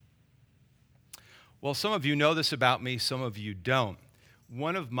Well, some of you know this about me, some of you don't.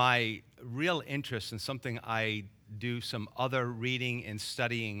 One of my real interests, and something I do some other reading and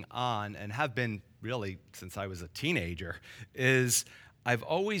studying on, and have been really since I was a teenager, is I've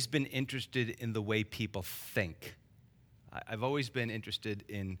always been interested in the way people think. I've always been interested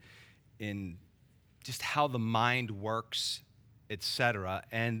in just how the mind works, etc.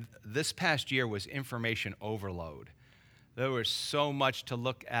 And this past year was information overload. There was so much to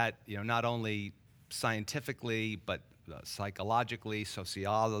look at, not only scientifically, but psychologically,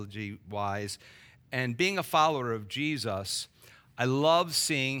 sociology-wise. And being a follower of Jesus, I love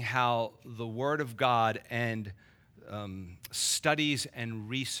seeing how the Word of God and studies and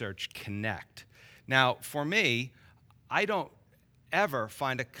research connect. Now, for me, I don't ever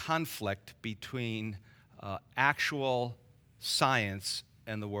find a conflict between actual science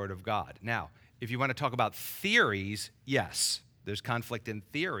and the Word of God. Now, if you want to talk about theories, yes, there's conflict in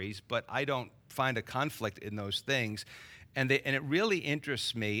theories, but I don't find a conflict in those things. And it really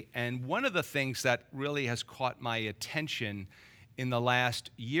interests me. And one of the things that really has caught my attention in the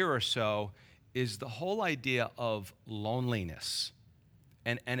last year or so is the whole idea of loneliness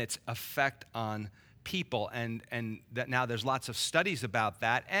and its effect on people. And that now there's lots of studies about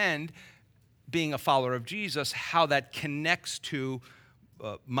that. And being a follower of Jesus, how that connects to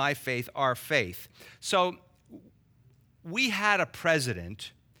my faith, our faith. So we had a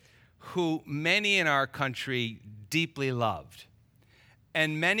president who many in our country deeply loved,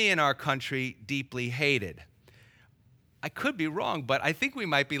 and many in our country deeply hated. I could be wrong, but I think we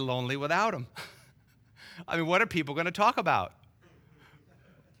might be lonely without him. I mean, what are people going to talk about?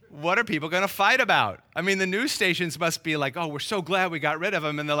 What are people going to fight about? I mean, the news stations must be like, oh, we're so glad we got rid of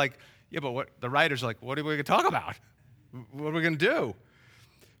him. And they're like, yeah, but the writers are like, what are we going to talk about? What are we going to do?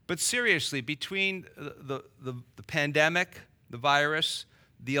 But seriously, between the pandemic, the virus,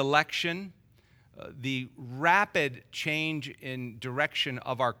 the election, the rapid change in direction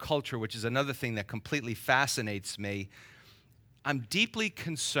of our culture, which is another thing that completely fascinates me, I'm deeply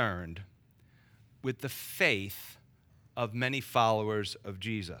concerned with the faith of many followers of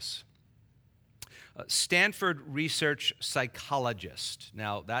Jesus. Stanford research psychologist.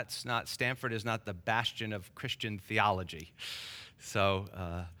 Now, Stanford is not the bastion of Christian theology. So,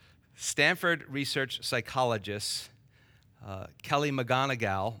 Stanford research psychologist Kelly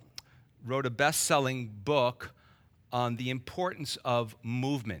McGonigal wrote a best-selling book on the importance of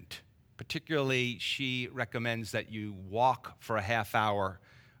movement. Particularly, she recommends that you walk for a half hour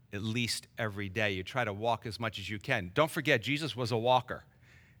at least every day. You try to walk as much as you can. Don't forget, Jesus was a walker.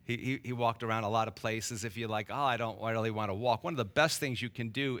 He walked around a lot of places. If you're like, oh, I don't really want to walk, one of the best things you can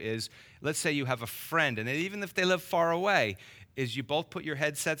do is, let's say you have a friend, and even if they live far away, is you both put your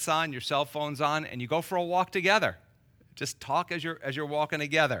headsets on, your cell phones on, and you go for a walk together. Just talk as you're walking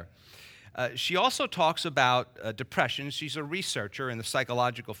together. She also talks about depression. She's a researcher in the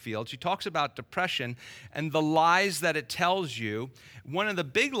psychological field. She talks about depression and the lies that it tells you. One of the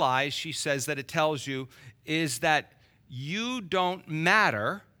big lies she says that it tells you is that you don't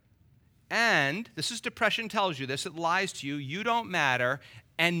matter, and this is depression tells you this, it lies to you, you don't matter,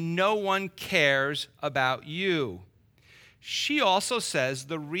 and no one cares about you. She also says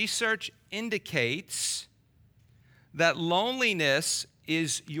the research indicates that loneliness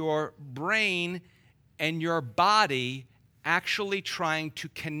is your brain and your body actually trying to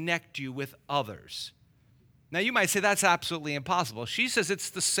connect you with others. Now, you might say that's absolutely impossible. She says it's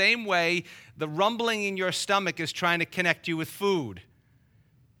the same way the rumbling in your stomach is trying to connect you with food.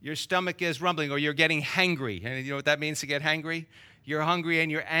 Your stomach is rumbling, or you're getting hangry. And you know what that means to get hangry? You're hungry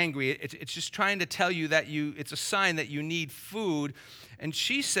and you're angry. It's just trying to tell you that it's a sign that you need food. And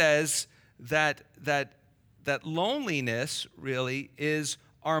she says that loneliness really is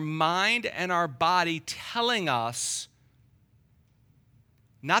our mind and our body telling us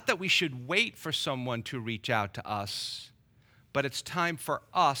not that we should wait for someone to reach out to us, but it's time for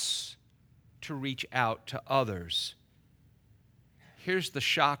us to reach out to others. Here's the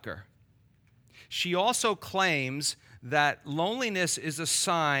shocker. She also claims that loneliness is a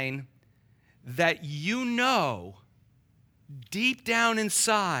sign that you know deep down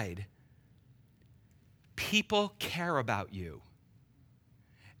inside people care about you,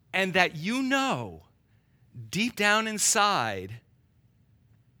 and that you know deep down inside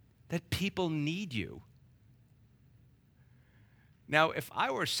that people need you. Now, if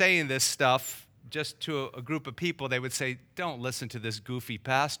I were saying this stuff just to a group of people, they would say, don't listen to this goofy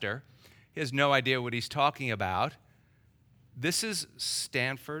pastor. He has no idea what he's talking about. This is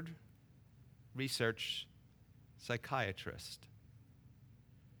Stanford research psychiatrist.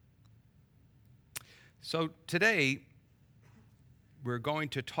 So today, we're going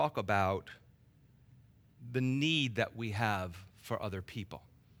to talk about the need that we have for other people.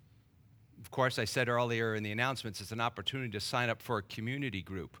 Of course, I said earlier in the announcements, it's an opportunity to sign up for a community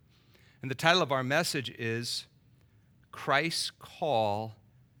group. And the title of our message is Christ's Call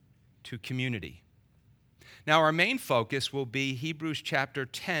to Community. Now, our main focus will be Hebrews chapter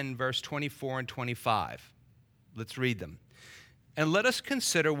 10, verse 24 and 25. Let's read them. And let us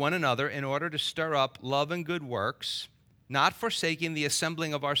consider one another in order to stir up love and good works, not forsaking the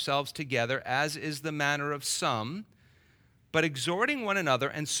assembling of ourselves together, as is the manner of some, but exhorting one another,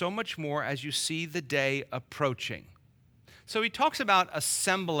 and so much more as you see the day approaching. So he talks about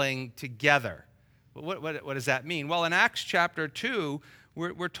assembling together. What does that mean? Well, in Acts chapter 2,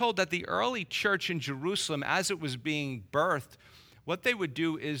 we're told that the early church in Jerusalem, as it was being birthed, what they would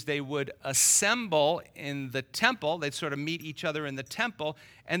do is they would assemble in the temple. They'd sort of meet each other in the temple.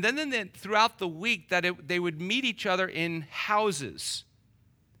 And then throughout the week, they would meet each other in houses.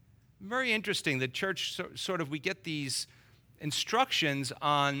 Very interesting. The church we get these instructions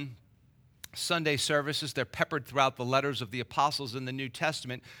on Sunday services. They're peppered throughout the letters of the apostles in the New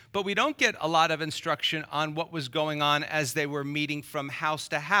Testament. But we don't get a lot of instruction on what was going on as they were meeting from house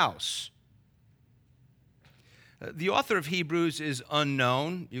to house. The author of Hebrews is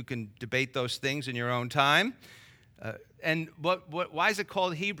unknown. You can debate those things in your own time. And why is it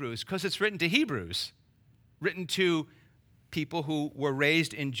called Hebrews? Because it's written to Hebrews, written to people who were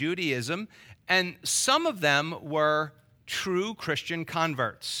raised in Judaism, and some of them were true Christian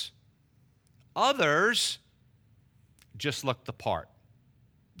converts. Others just looked the part.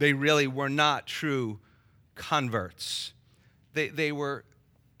 They really were not true converts. They were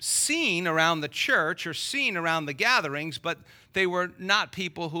seen around the church or seen around the gatherings, but they were not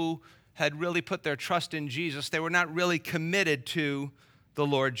people who had really put their trust in Jesus. They were not really committed to the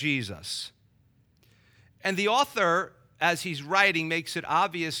Lord Jesus. And the author, as he's writing, makes it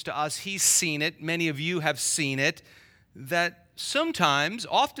obvious to us, he's seen it, many of you have seen it, that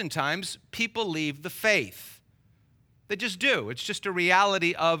oftentimes, people leave the faith. They just do. It's just a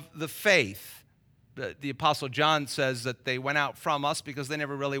reality of the faith. The Apostle John says that they went out from us because they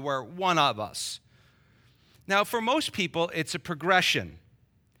never really were one of us. Now, for most people, it's a progression.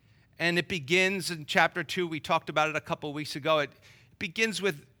 And it begins in chapter 2. We talked about it a couple weeks ago. It begins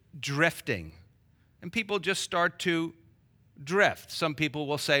with drifting. And people just start to drift. Some people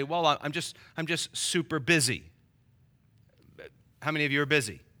will say, well, I'm just super busy. How many of you are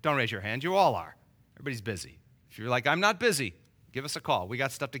busy? Don't raise your hand. You all are. Everybody's busy. If you're like, I'm not busy, give us a call. We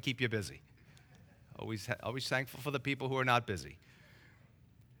got stuff to keep you busy. Always thankful for the people who are not busy.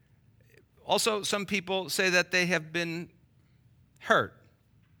 Also, some people say that they have been hurt.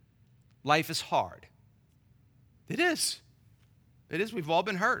 Life is hard. It is. It is. We've all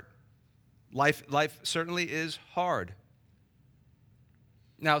been hurt. Life certainly is hard.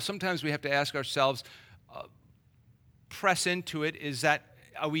 Now, sometimes we have to ask ourselves, press into it.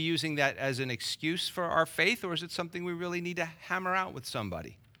 Are we using that as an excuse for our faith, or is it something we really need to hammer out with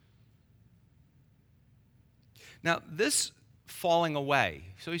somebody? Now, this falling away,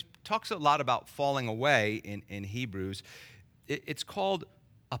 so he talks a lot about falling away in Hebrews. It's called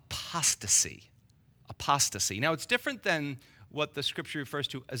apostasy. Apostasy. Now, it's different than what the scripture refers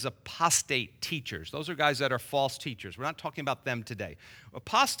to as apostate teachers. Those are guys that are false teachers. We're not talking about them today.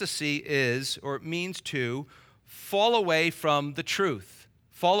 Apostasy it means to fall away from the truth,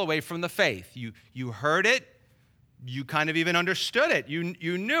 fall away from the faith. You heard it, you kind of even understood it,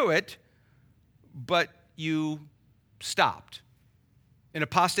 you knew it, but you stopped. An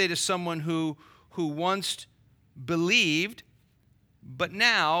apostate is someone who once believed, but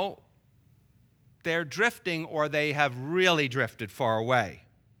now they're drifting, or they have really drifted far away.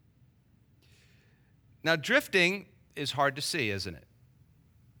 Now, drifting is hard to see, isn't it?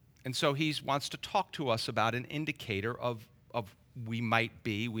 And so he wants to talk to us about an indicator of we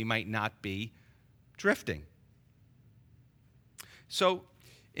might not be drifting. So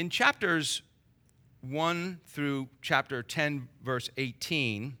in chapters 1 through chapter 10, verse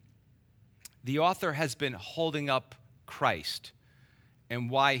 18, the author has been holding up Christ and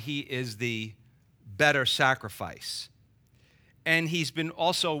why he is the better sacrifice. And he's been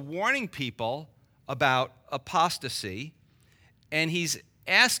also warning people about apostasy, and he's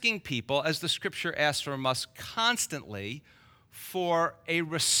asking people, as the scripture asks from us constantly, for a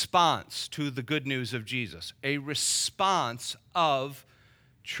response to the good news of Jesus, a response of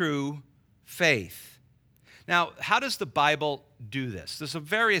true faith. Now, how does the Bible do this? There's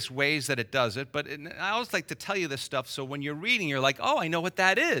various ways that it does it, but I always like to tell you this stuff so when you're reading, you're like, oh, I know what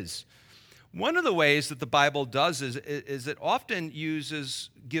that is. One of the ways that the Bible does is it often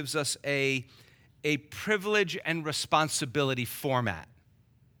gives us a privilege and responsibility format.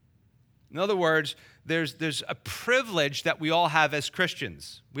 In other words, there's a privilege that we all have as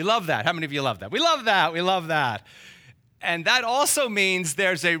Christians. We love that. How many of you love that? We love that. We love that. And that also means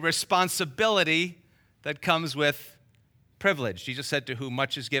there's a responsibility that comes with privilege. Jesus said, to whom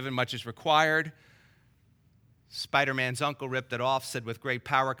much is given, much is required. Spider-Man's uncle ripped it off, said, with great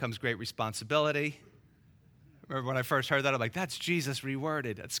power comes great responsibility. Remember when I first heard that, I'm like, that's Jesus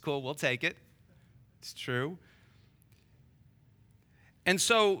reworded. That's cool. We'll take it. It's true. And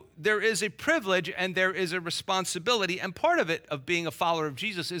so there is a privilege and there is a responsibility. And part of it, of being a follower of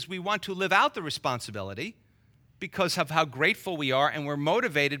Jesus, is we want to live out the responsibility because of how grateful we are, and we're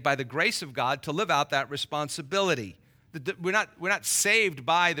motivated by the grace of God to live out that responsibility. We're not saved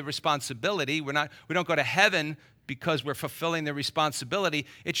by the responsibility. We don't go to heaven because we're fulfilling the responsibility.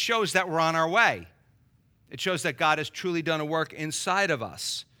 It shows that we're on our way. It shows that God has truly done a work inside of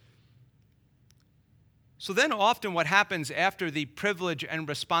us. So then often what happens after the privilege and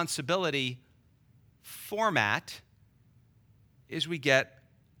responsibility format is we get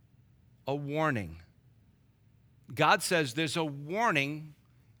a warning. God says there's a warning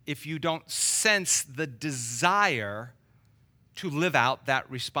if you don't sense the desire to live out that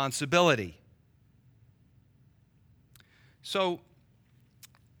responsibility. So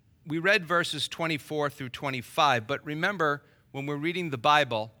we read verses 24 through 25, but remember, when we're reading the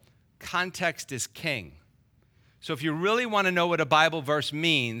Bible, context is king. So if you really want to know what a Bible verse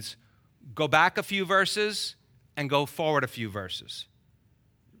means, go back a few verses and go forward a few verses.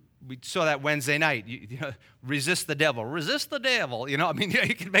 We saw that Wednesday night. Resist the devil. Resist the devil. You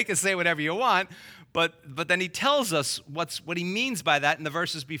can make it say whatever you want, but then he tells us what he means by that in the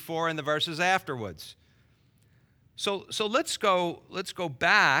verses before and the verses afterwards. So let's go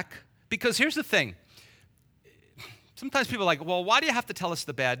back, because here's the thing. Sometimes people are like, well, why do you have to tell us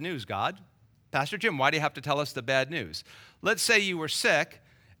the bad news, God? Pastor Jim, why do you have to tell us the bad news? Let's say you were sick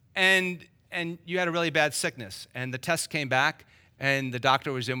and you had a really bad sickness, and the test came back, and the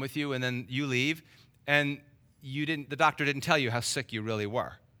doctor was in with you, and then you leave, and the doctor didn't tell you how sick you really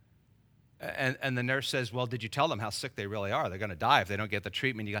were. And the nurse says, well, did you tell them how sick they really are? They're going to die if they don't get the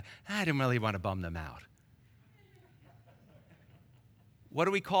treatment. You go, I didn't really want to bum them out. What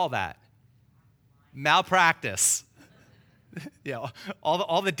do we call that? Malpractice. Yeah,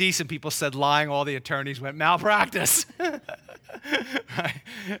 all the decent people said lying, all the attorneys went malpractice. Right?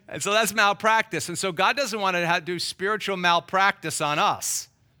 And so that's malpractice. And so God doesn't want to do spiritual malpractice on us.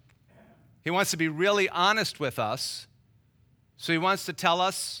 He wants to be really honest with us. So he wants to tell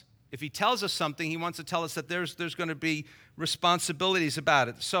us, if he tells us something, he wants to tell us that there's going to be responsibilities about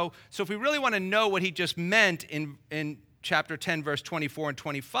it. So if we really want to know what he just meant in chapter 10, verse 24 and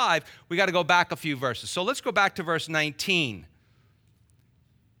 25, we got to go back a few verses. So let's go back to verse 19.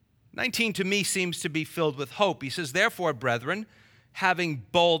 19 to me seems to be filled with hope. He says, therefore, brethren, having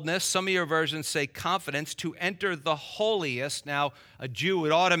boldness, some of your versions say confidence, to enter the holiest. Now, a Jew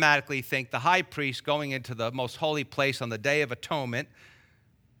would automatically think the high priest going into the most holy place on the Day of Atonement.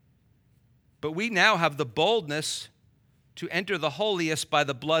 But we now have the boldness to enter the holiest by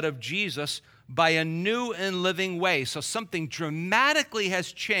the blood of Jesus, by a new and living way. So something dramatically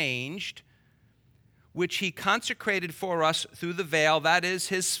has changed, which he consecrated for us through the veil, that is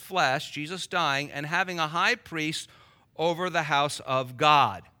his flesh, Jesus dying, and having a high priest over the house of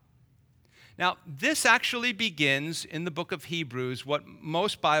God. Now, this actually begins in the book of Hebrews, what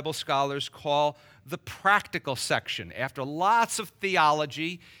most Bible scholars call the practical section. After lots of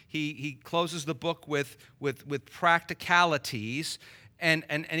theology, he closes the book with practicalities,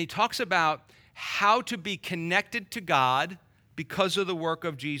 and he talks about how to be connected to God because of the work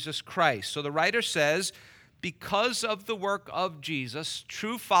of Jesus Christ. So the writer says, because of the work of Jesus,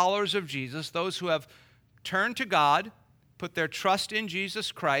 true followers of Jesus, those who have turned to God, put their trust in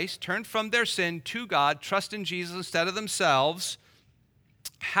Jesus Christ, turned from their sin to God, trust in Jesus instead of themselves,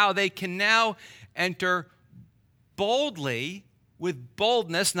 how they can now enter boldly, with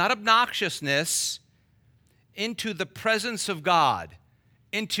boldness, not obnoxiousness, into the presence of God,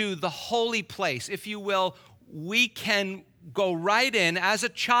 into the holy place. If you will, we can go right in, as a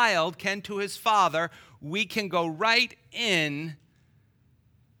child can to his father, we can go right in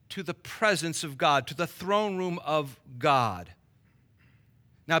to the presence of God, to the throne room of God.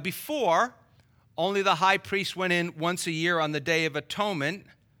 Now before, only the high priest went in once a year on the Day of Atonement,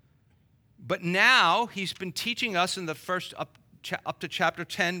 but now he's been teaching us in the first up to chapter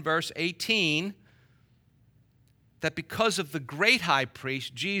 10, verse 18, that because of the great high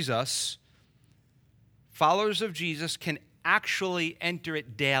priest, Jesus, followers of Jesus can actually enter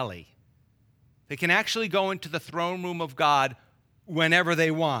it daily. They can actually go into the throne room of God whenever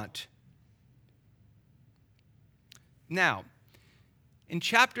they want. Now, In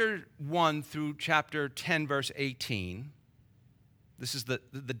chapter 1 through chapter 10, verse 18, this is the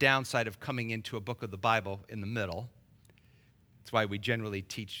downside of coming into a book of the Bible in the middle. That's why we generally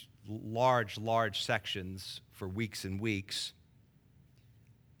teach large sections for weeks and weeks.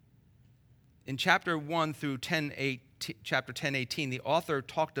 In chapter 1 through chapter 10:18, the author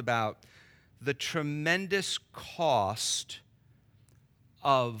talked about the tremendous cost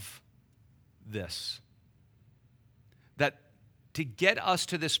of this. That to get us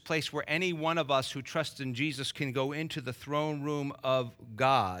to this place where any one of us who trusts in Jesus can go into the throne room of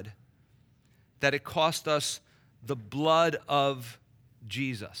God, that it cost us the blood of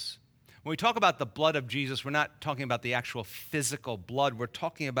Jesus. When we talk about the blood of Jesus, we're not talking about the actual physical blood. We're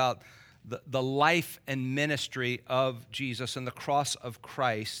talking about the life and ministry of Jesus and the cross of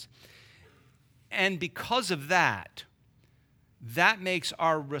Christ. And because of that, that makes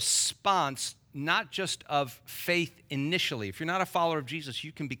our response not just of faith initially. If you're not a follower of Jesus,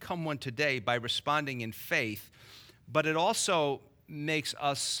 you can become one today by responding in faith, but it also makes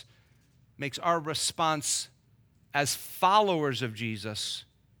our response as followers of Jesus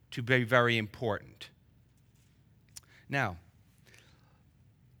to be very important. Now,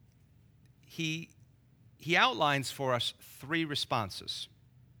 he outlines for us three responses.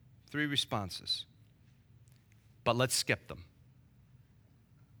 But let's skip them.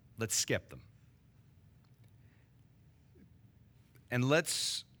 And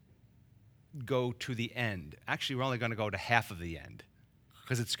let's go to the end. Actually, we're only going to go to half of the end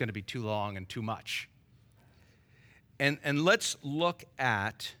because it's going to be too long and too much. And let's look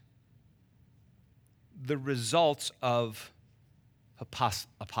at the results of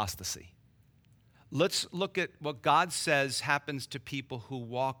apostasy. Let's look at what God says happens to people who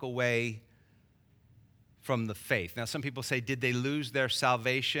walk away from the faith. Now, some people say, did they lose their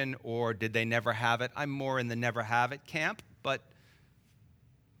salvation or did they never have it? I'm more in the never have it camp, but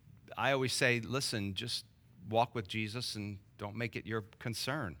I always say, listen, just walk with Jesus and don't make it your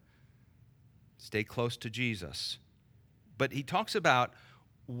concern. Stay close to Jesus. But he talks about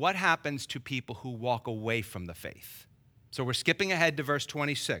what happens to people who walk away from the faith. So we're skipping ahead to verse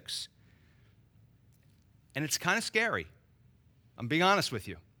 26. And it's kind of scary. I'm being honest with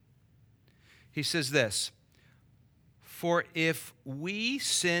you. He says this, for if we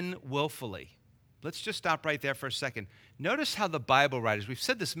sin willfully, let's just stop right there for a second. Notice how the Bible writers, we've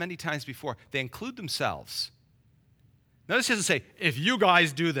said this many times before, they include themselves. Notice he doesn't say, if you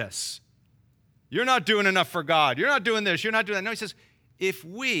guys do this, you're not doing enough for God. You're not doing this. You're not doing that. No, he says, if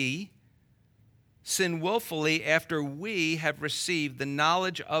we sin willfully after we have received the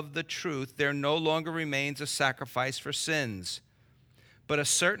knowledge of the truth, there no longer remains a sacrifice for sins, but a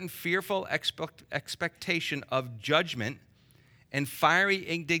certain fearful expectation of judgment and fiery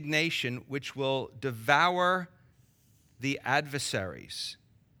indignation which will devour the adversaries.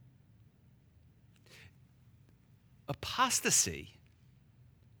 Apostasy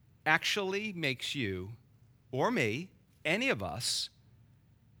actually makes you or me, any of us,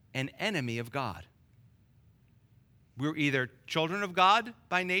 an enemy of God. We're either children of God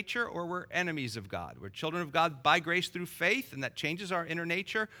by nature or we're enemies of God. We're children of God by grace through faith, and that changes our inner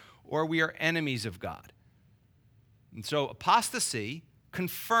nature, or we are enemies of God. And so apostasy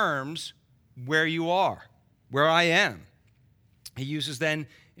confirms where you are, where I am. He uses then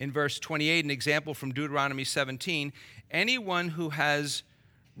in verse 28 an example from Deuteronomy 17. Anyone who has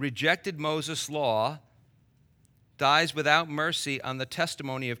rejected Moses' law dies without mercy on the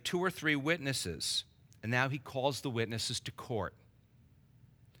testimony of 2 or 3 witnesses. And now he calls the witnesses to court.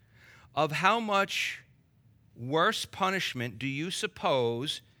 Of how much worse punishment do you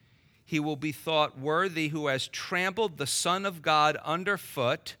suppose he will be thought worthy who has trampled the Son of God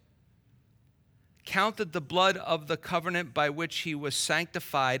underfoot, counted the blood of the covenant by which he was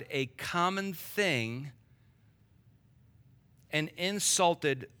sanctified a common thing, and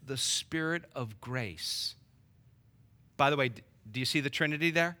insulted the Spirit of grace? By the way, do you see the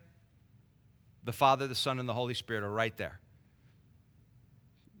Trinity there? The Father, the Son, and the Holy Spirit are right there.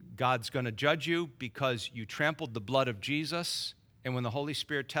 God's going to judge you because you trampled the blood of Jesus, and when the Holy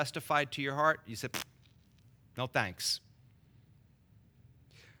Spirit testified to your heart, you said, no thanks.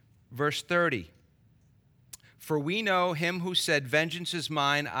 Verse 30, for we know him who said, vengeance is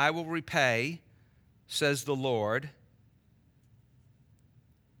mine, I will repay, says the Lord.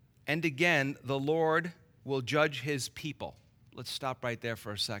 And again, the Lord will judge his people. Let's stop right there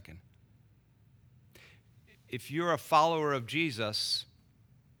for a second. If you're a follower of Jesus,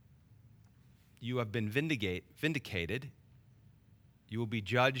 you have been vindicated. You will be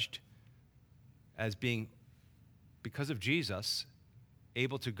judged as being, because of Jesus,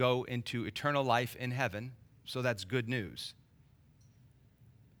 able to go into eternal life in heaven. So that's good news.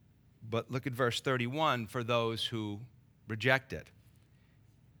 But look at verse 31 for those who reject it.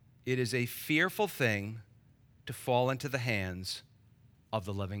 It is a fearful thing to fall into the hands of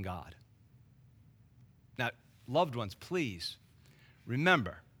the living God. Now, loved ones, please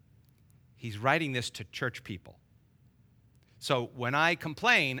remember, he's writing this to church people. So when I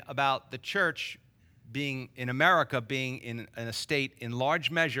complain about the church being in America being in a state in large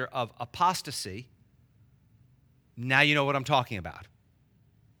measure of apostasy, now you know what I'm talking about.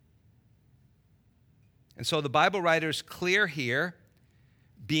 And so the Bible writer is clear here,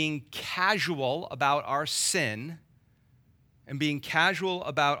 being casual about our sin and being casual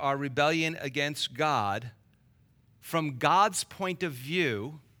about our rebellion against God, from God's point of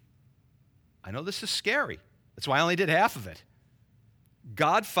view. I know this is scary. That's why I only did half of it.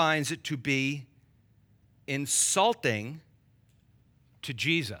 God finds it to be insulting to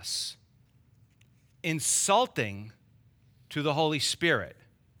Jesus, insulting to the Holy Spirit,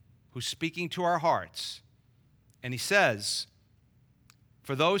 who's speaking to our hearts. And he says,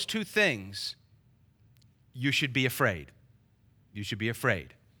 for those two things, you should be afraid. You should be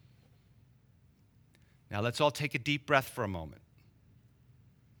afraid. Now let's all take a deep breath for a moment.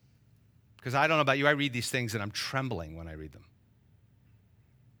 Because I don't know about you, I read these things and I'm trembling when I read them.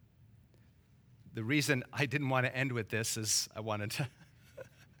 The reason I didn't want to end with this is I wanted to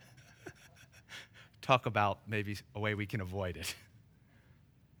talk about maybe a way we can avoid it.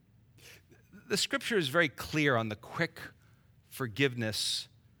 The scripture is very clear on the quick forgiveness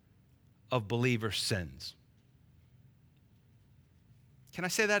of believers' sins. Can I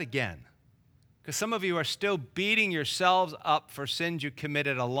say that again? Because some of you are still beating yourselves up for sins you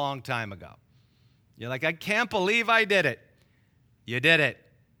committed a long time ago. You're like, I can't believe I did it. You did it.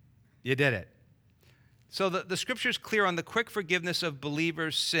 You did it. So the scripture is clear on the quick forgiveness of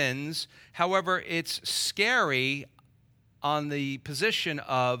believers' sins. However, it's scary on the position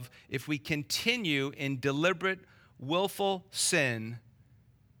of if we continue in deliberate, willful sin,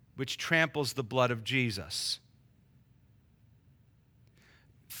 which tramples the blood of Jesus.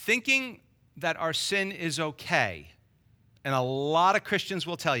 Thinking that our sin is okay, and a lot of Christians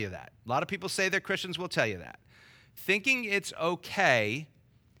will tell you that. A lot of people say they're Christians will tell you that. Thinking it's okay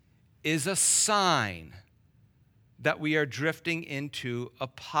is a sign that we are drifting into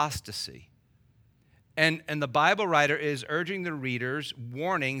apostasy. And the Bible writer is urging the readers,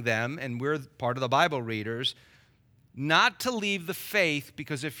 warning them, and we're part of the Bible readers, not to leave the faith,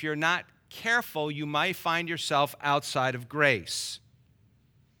 because if you're not careful, you might find yourself outside of grace.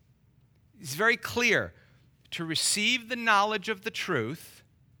 It's very clear. To receive the knowledge of the truth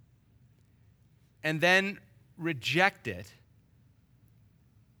and then reject it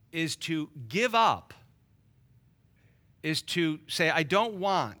is to give up, is to say, I don't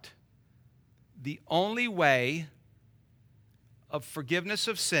want. The only way of forgiveness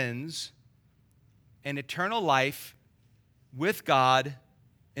of sins and eternal life with God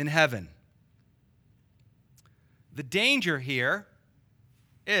in heaven. The danger here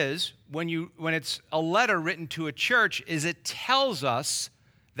is when it's a letter written to a church is it tells us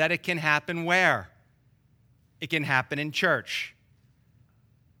that it can happen where? It can happen in church.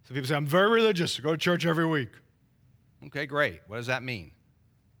 So people say, I'm very religious. I go to church every week. Okay, great. What does that mean?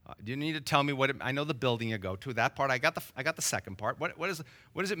 Do you need to tell me what I know the building you go to? That part, I got the second part. What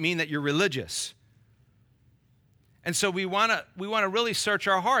does it mean that you're religious? And so we want to really search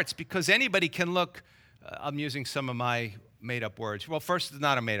our hearts, because anybody can look. I'm using some of my made-up words. Well, first, it's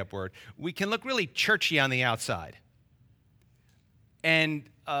not a made-up word. We can look really churchy on the outside, and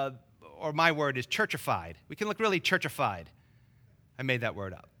or my word is churchified. We can look really churchified. I made that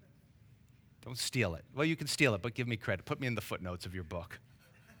word up. Don't steal it. Well, you can steal it, but give me credit. Put me in the footnotes of your book.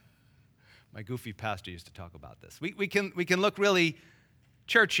 My goofy pastor used to talk about this. We can look really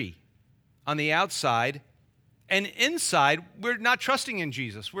churchy on the outside, and inside, we're not trusting in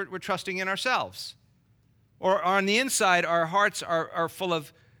Jesus. We're trusting in ourselves. Or on the inside, our hearts are full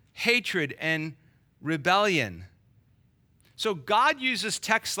of hatred and rebellion. So God uses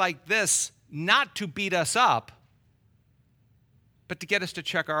texts like this not to beat us up, but to get us to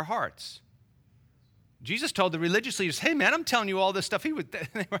check our hearts. Jesus told the religious leaders, hey, man, I'm telling you all this stuff.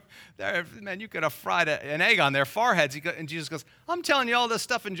 Man, you could have fried an egg on their foreheads. And Jesus goes, I'm telling you all this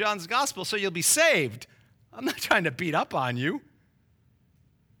stuff in John's gospel so you'll be saved. I'm not trying to beat up on you.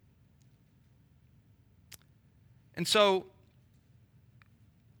 And so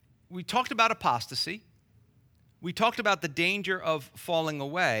we talked about apostasy. We talked about the danger of falling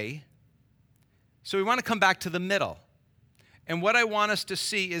away. So we want to come back to the middle. And what I want us to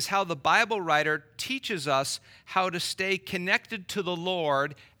see is how the Bible writer teaches us how to stay connected to the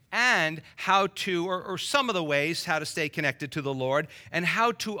Lord and how to, or some of the ways how to stay connected to the Lord, and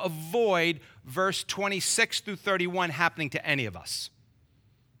how to avoid verse 26 through 31 happening to any of us.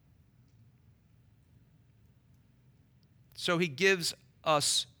 So he gives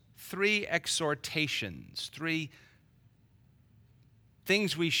us 3 exhortations, 3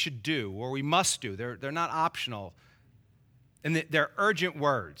 things we should do or we must do. They're not optional, and they're urgent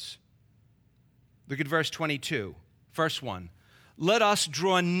words. Look at verse 22. First one, let us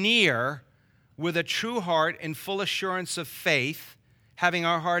draw near with a true heart in full assurance of faith, having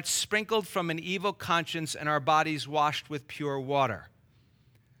our hearts sprinkled from an evil conscience and our bodies washed with pure water.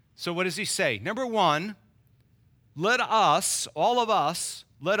 So what does he say? Number 1, let us, all of us,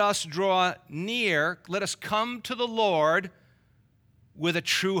 let us draw near, let us come to the Lord with a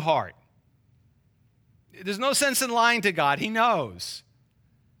true heart. There's no sense in lying to God. He knows.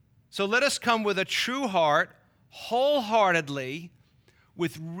 So let us come with a true heart, wholeheartedly,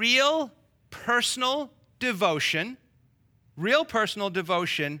 with real personal devotion,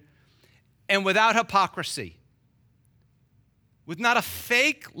 and without hypocrisy. With not a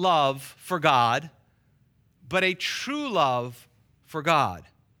fake love for God, but a true love for God.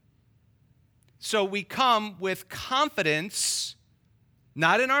 So we come with confidence,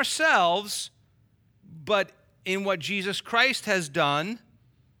 not in ourselves, but in what Jesus Christ has done,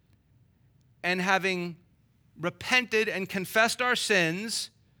 and having repented and confessed our sins,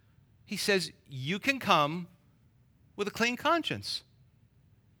 he says, you can come with a clean conscience.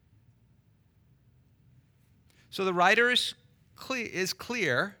 So the writer is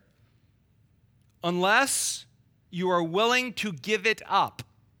clear, unless you are willing to give it up,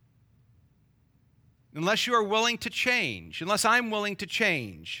 unless you are willing to change, unless I'm willing to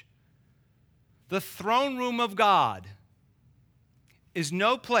change, the throne room of God is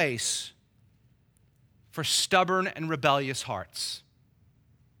no place for stubborn and rebellious hearts.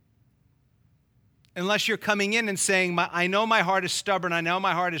 Unless you're coming in and saying, I know my heart is stubborn, I know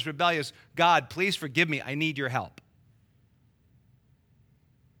my heart is rebellious. God, please forgive me, I need your help.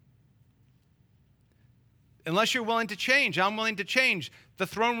 Unless you're willing to change, I'm willing to change. The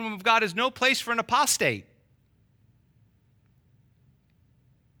throne room of God is no place for an apostate.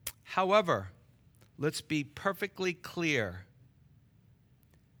 However, let's be perfectly clear.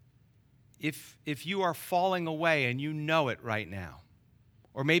 If you are falling away and you know it right now,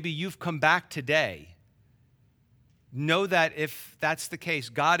 or maybe you've come back today, know that if that's the case,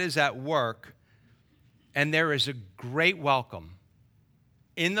 God is at work, and there is a great welcome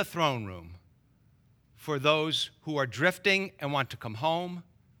in the throne room for those who are drifting and want to come home,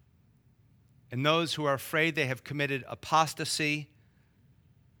 and those who are afraid they have committed apostasy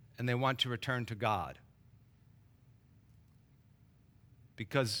and they want to return to God.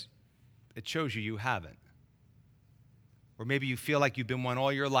 Because it shows you haven't. Or maybe you feel like you've been one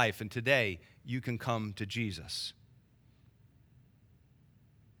all your life, and today you can come to Jesus.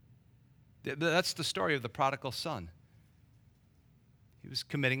 That's the story of the prodigal son. He was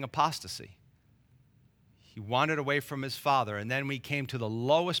committing apostasy. He wandered away from his father, and then when he came to the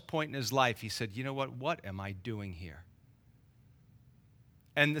lowest point in his life, he said, you know what am I doing here?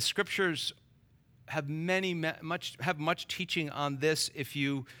 And the scriptures have much teaching on this. If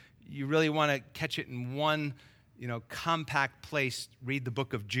you really want to catch it in one, compact place, read the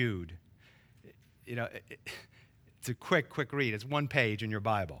book of Jude. It's a quick read. It's 1 page in your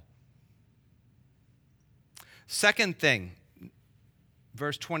Bible. Second thing,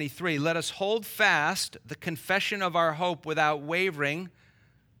 verse 23, let us hold fast the confession of our hope without wavering,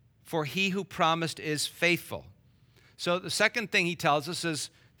 for he who promised is faithful. So the second thing he tells us is,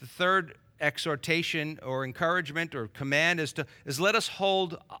 the third exhortation or encouragement or command is let us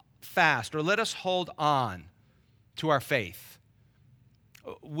hold fast, or let us hold on to our faith.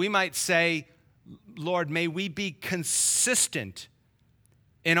 We might say, Lord, may we be consistent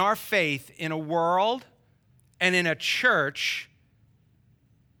in our faith in a world and in a church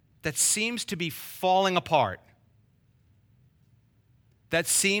that seems to be falling apart, that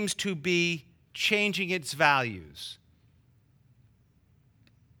seems to be changing its values.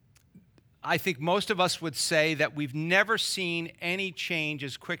 I think most of us would say that we've never seen any change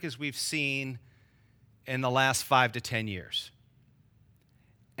as quick as we've seen in the last 5 to 10 years.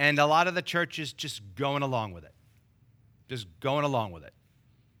 And a lot of the church is just going along with it. Just going along with it.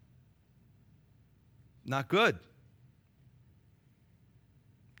 Not good.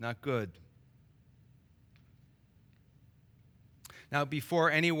 Not good. Now,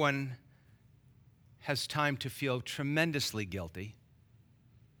 before anyone has time to feel tremendously guilty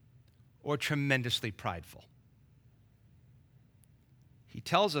or tremendously prideful, he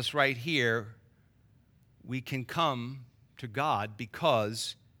tells us right here we can come to God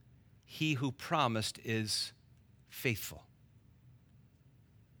because he who promised is faithful.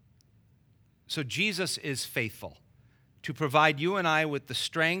 So Jesus is faithful to provide you and I with the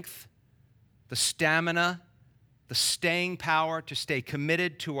strength, the stamina, the staying power to stay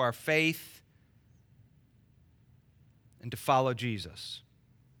committed to our faith and to follow Jesus.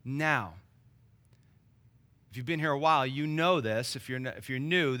 Now, if you've been here a while, you know this. If you're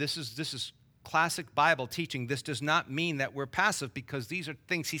new, this is classic Bible teaching. This does not mean that we're passive, because these are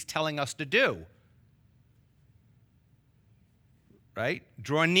things he's telling us to do. Right?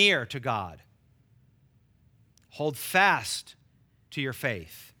 Draw near to God. Hold fast to your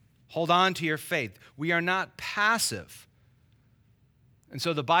faith. Hold on to your faith. We are not passive. And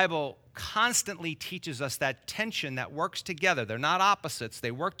so the Bible constantly teaches us that tension that works together. They're not opposites.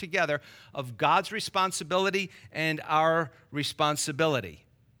 They work together, of God's responsibility and our responsibility.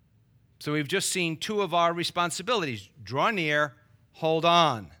 So we've just seen two of our responsibilities: draw near, hold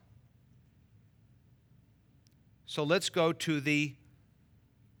on. So let's go to the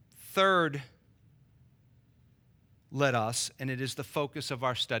third let us, and it is the focus of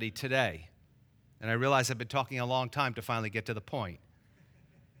our study today. And I realize I've been talking a long time to finally get to the point.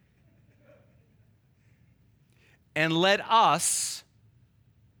 And let us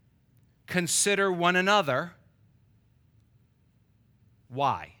consider one another.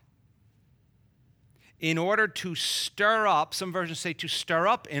 Why? In order to stir up, some versions say to stir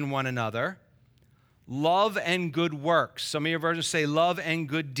up in one another, love and good works. Some of your versions say love and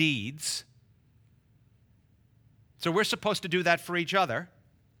good deeds. So we're supposed to do that for each other.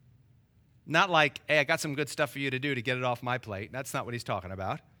 Not like, hey, I got some good stuff for you to do to get it off my plate. That's not what he's talking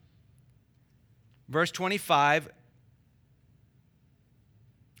about. Verse 25,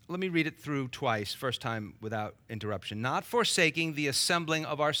 let me read it through twice, first time without interruption. Not forsaking the assembling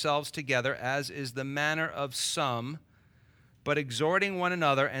of ourselves together, as is the manner of some, but exhorting one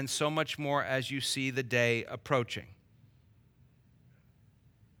another, and so much more as you see the day approaching.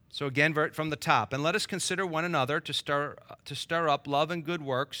 So again, from the top. And let us consider one another to stir up love and good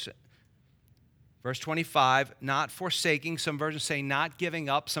works. Verse 25, not forsaking. Some versions say not giving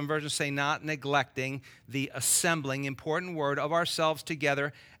up. Some versions say not neglecting the assembling, important word, of ourselves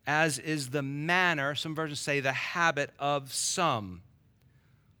together, as is the manner. Some versions say the habit of some.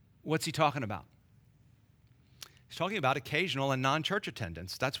 What's he talking about? He's talking about occasional and non-church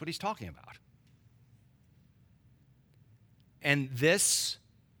attendance. That's what he's talking about. And this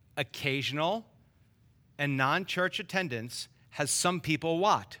occasional and non-church attendance has some people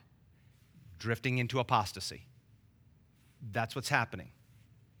what? Drifting into apostasy. That's what's happening.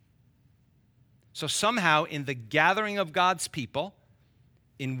 So somehow in the gathering of God's people,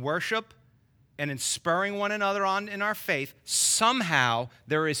 in worship and in spurring one another on in our faith, somehow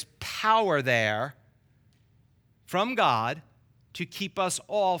there is power there from God to keep us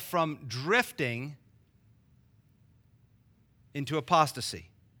all from drifting into apostasy.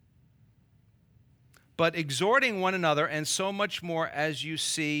 But exhorting one another, and so much more as you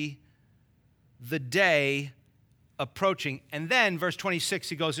see the day approaching. And then, verse 26,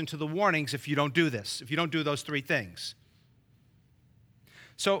 he goes into the warnings if you don't do this, if you don't do those three things.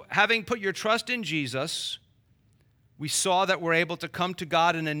 So, having put your trust in Jesus, we saw that we're able to come to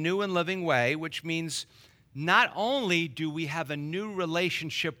God in a new and living way, which means not only do we have a new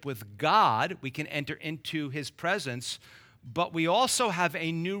relationship with God, we can enter into his presence, but we also have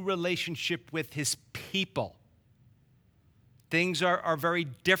a new relationship with his people. Things are very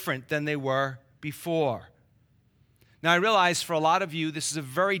different than they were before. Now, I realize for a lot of you, this is a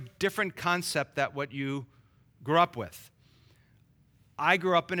very different concept than what you grew up with. I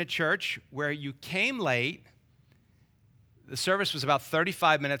grew up in a church where you came late. The service was about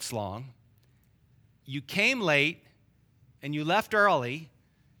 35 minutes long. You came late and you left early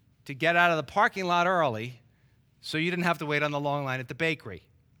to get out of the parking lot early so you didn't have to wait on the long line at the bakery.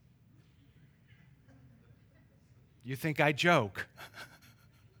 You think I joke.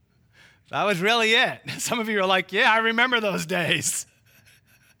 That was really it. Some of you are like, yeah, I remember those days.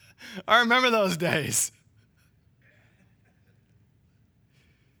 I remember those days.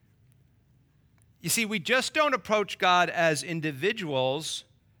 You see, we just don't approach God as individuals.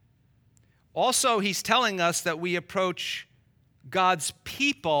 Also, he's telling us that we approach God's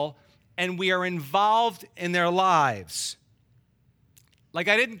people and we are involved in their lives. Like,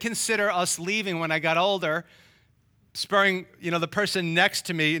 I didn't consider us leaving when I got older, spurring, the person next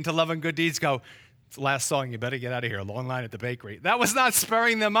to me into love and good deeds, go, it's the last song, you better get out of here, long line at the bakery. That was not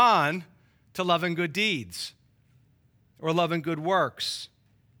spurring them on to love and good deeds or love and good works.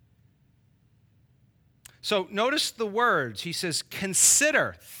 So notice the words. He says,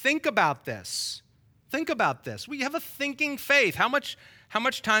 consider, think about this. Think about this. We have a thinking faith. How How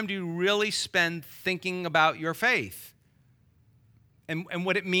much time do you really spend thinking about your faith and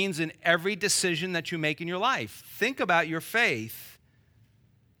what it means in every decision that you make in your life? Think about your faith.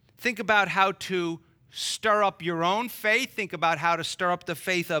 Think about how to stir up your own faith. Think about how to stir up the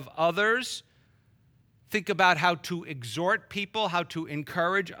faith of others. Think about how to exhort people, how to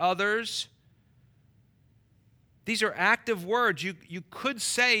encourage others. These are active words. You could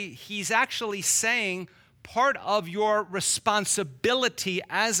say he's actually saying part of your responsibility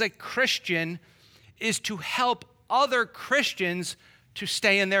as a Christian is to help other Christians to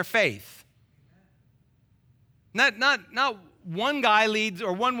stay in their faith. Not one guy leads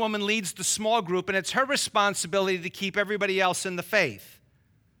or one woman leads the small group and it's her responsibility to keep everybody else in the faith.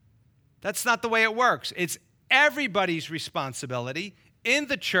 That's not the way it works. It's everybody's responsibility in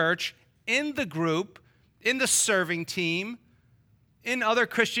the church, in the group, in the serving team, in other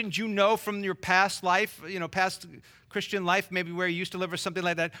Christians you know from your past life, past Christian life, maybe where you used to live or something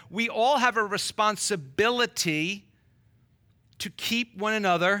like that. We all have a responsibility to keep one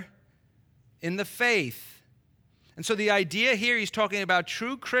another in the faith. And so the idea here, he's talking about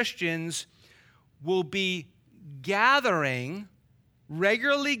true Christians will be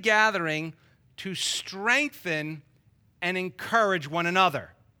regularly gathering to strengthen and encourage one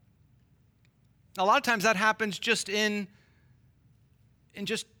another. A lot of times that happens just in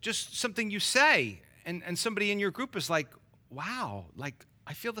just something you say, and somebody in your group is like, wow, like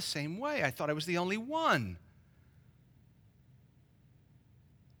I feel the same way. I thought I was the only one.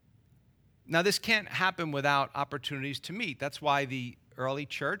 Now, this can't happen without opportunities to meet. That's why the early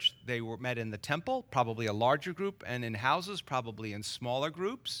church, they were met in the temple, probably a larger group, and in houses, probably in smaller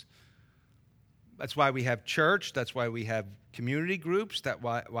groups. That's why we have church. That's why we have community groups. That's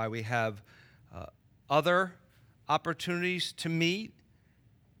why we have other opportunities to meet,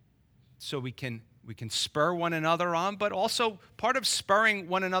 so we can spur one another on. But also, part of spurring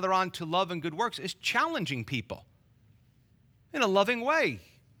one another on to love and good works is challenging people in a loving way.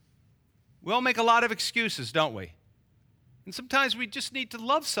 We all make a lot of excuses, don't we? And sometimes we just need to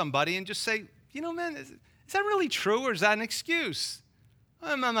love somebody and just say, man, is that really true, or is that an excuse?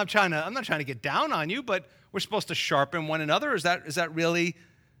 I'm not trying to get down on you, but we're supposed to sharpen one another. Is that really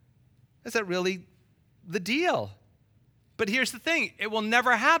the deal? But here's the thing, it will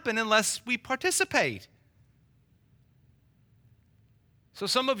never happen unless we participate. So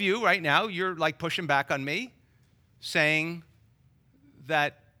some of you right now, you're like pushing back on me, saying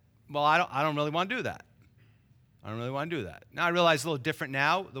that, well, I don't really want to do that. I don't really want to do that. Now, I realize it's a little different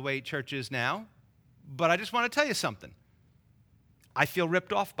now, the way church is now, but I just want to tell you something. I feel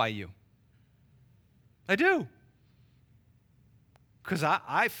ripped off by you. I do. Because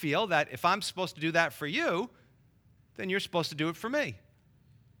I feel that if I'm supposed to do that for you, then you're supposed to do it for me.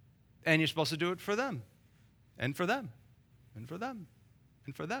 And you're supposed to do it for them. And for them. And for them.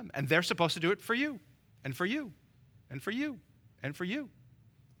 And for them. And they're supposed to do it for you. And for you. And for you. And for you.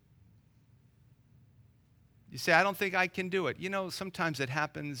 You say, I don't think I can do it. Sometimes it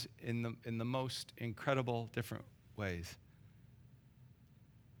happens in the most incredible different ways.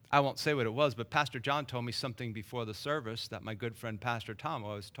 I won't say what it was, but Pastor John told me something before the service that my good friend Pastor Tom, who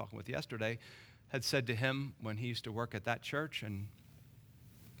I was talking with yesterday, had said to him when he used to work at that church. And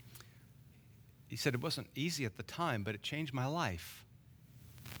he said, it wasn't easy at the time, but it changed my life.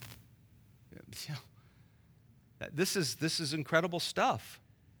 This is incredible stuff.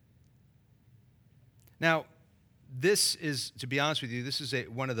 Now, this is, to be honest with you, this is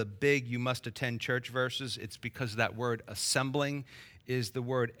one of the big you must attend church verses. It's because that word assembling is the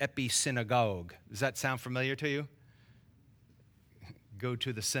word episynagogue. Does that sound familiar to you? Go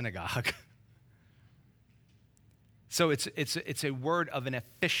to the synagogue. So it's a word of an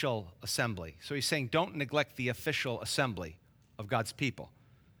official assembly. So he's saying don't neglect the official assembly of God's people.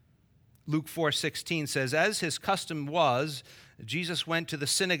 Luke 4:16 says, as his custom was, Jesus went to the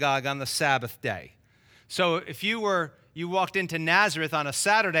synagogue on the Sabbath day. So if you walked into Nazareth on a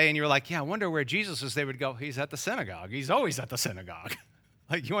Saturday and you were like, yeah, I wonder where Jesus is, they would go, he's at the synagogue. He's always at the synagogue.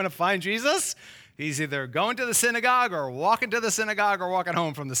 Like, you want to find Jesus? He's either going to the synagogue or walking to the synagogue or walking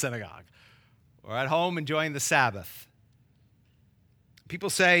home from the synagogue, or at home enjoying the Sabbath. People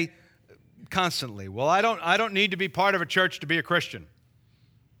say constantly, well, I don't need to be part of a church to be a Christian.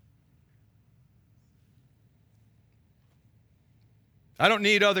 I don't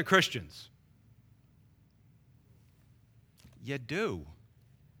need other Christians. You do.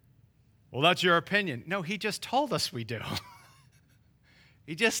 Well, that's your opinion. No, he just told us we do.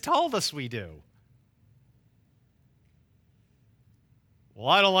 He just told us we do. Well,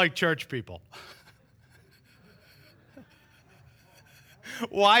 I don't like church people.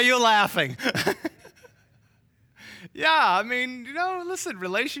 Why are you laughing? Yeah, I mean, listen,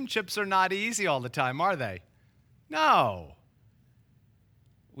 relationships are not easy all the time, are they? No.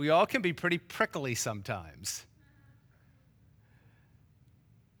 We all can be pretty prickly sometimes.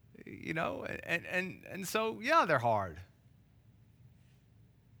 And so, yeah, they're hard.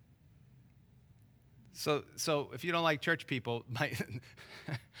 So if you don't like church people,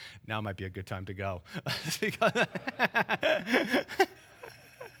 now might be a good time to go.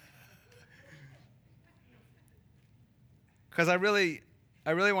 Because I really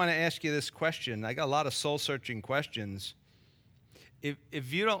want to ask you this question. I got a lot of soul-searching questions.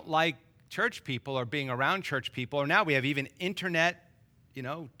 If you don't like church people or being around church people, or now we have even internet,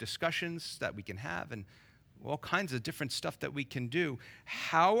 discussions that we can have and all kinds of different stuff that we can do.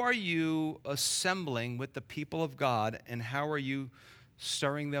 How are you assembling with the people of God, and how are you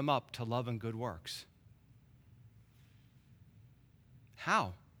stirring them up to love and good works?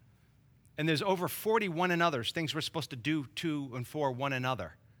 How? And there's over 40 one another's, things we're supposed to do to and for one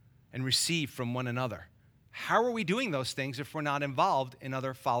another and receive from one another. How are we doing those things if we're not involved in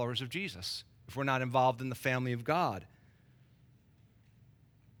other followers of Jesus, if we're not involved in the family of God?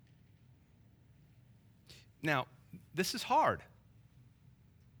 Now, this is hard,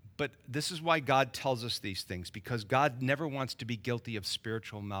 but this is why God tells us these things, because God never wants to be guilty of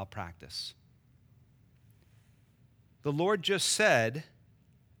spiritual malpractice. The Lord just said,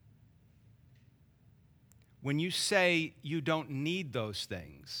 when you say you don't need those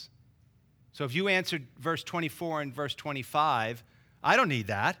things, so if you answered verse 24 and verse 25, I don't need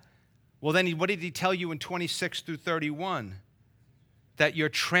that. Well, then what did he tell you in 26 through 31? That you're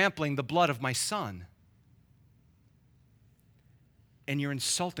trampling the blood of my son. And you're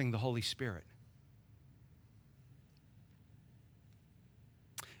insulting the Holy Spirit.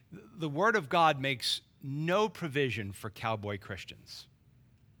 The Word of God makes no provision for cowboy Christians.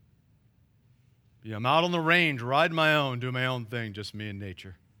 I'm out on the range, ride my own, do my own thing, just me and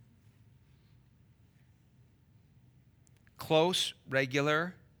nature. Close,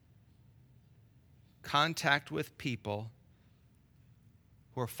 regular contact with people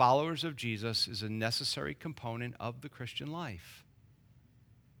who are followers of Jesus is a necessary component of the Christian life.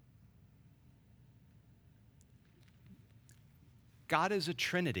 God is a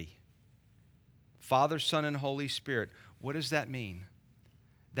Trinity. Father, Son, and Holy Spirit. What does that mean?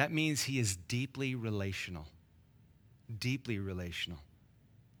 That means he is deeply relational. Deeply relational.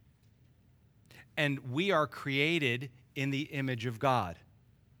 And we are created in the image of God.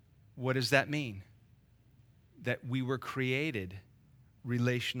 What does that mean? That we were created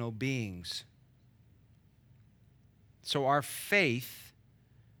relational beings. So our faith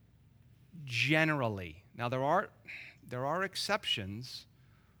generally, now there are exceptions,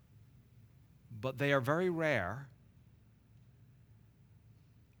 but they are very rare.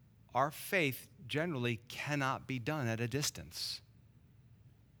 Our faith generally cannot be done at a distance.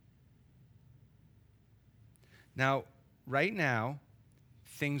 Now, right now,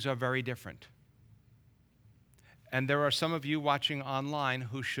 things are very different. And there are some of you watching online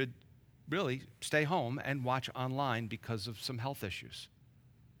who should really stay home and watch online because of some health issues.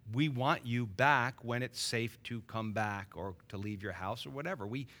 We want you back when it's safe to come back or to leave your house or whatever.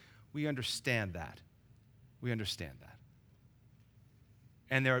 We understand that. We understand that.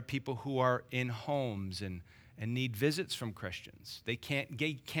 And there are people who are in homes and need visits from Christians. They can't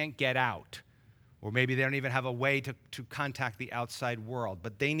get out. Or maybe they don't even have a way to contact the outside world.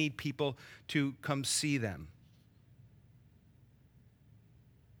 But they need people to come see them.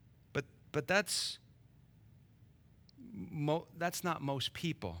 But that's not most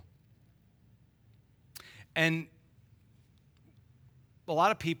people. And a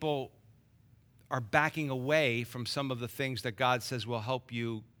lot of people are backing away from some of the things that God says will help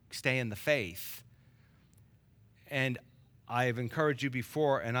you stay in the faith. And I have encouraged you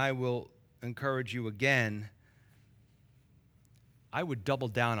before, and I will encourage you again. I would double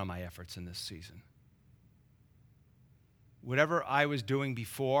down on my efforts in this season. Whatever I was doing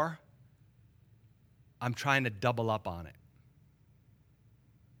before, I'm trying to double up on it.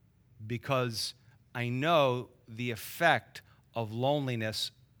 Because I know the effect of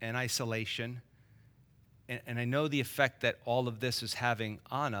loneliness and isolation, and I know the effect that all of this is having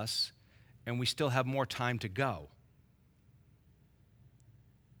on us, and we still have more time to go.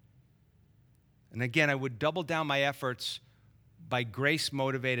 And again, I would double down my efforts by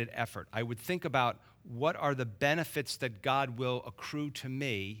grace-motivated effort. I would think about what are the benefits that God will accrue to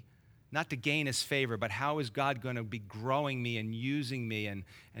me, not to gain his favor, but how is God going to be growing me and using me and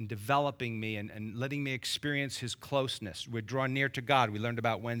developing me and letting me experience his closeness. We're drawn near to God. We learned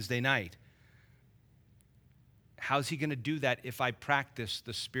about Wednesday night. How's he going to do that if I practice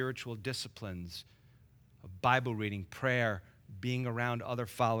the spiritual disciplines of Bible reading, prayer, being around other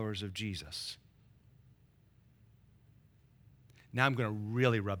followers of Jesus. Now I'm going to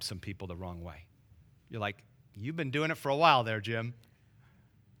really rub some people the wrong way. You're like, you've been doing it for a while there, Jim.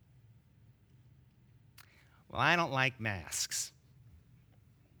 Well, I don't like masks.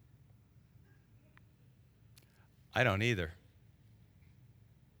 I don't either.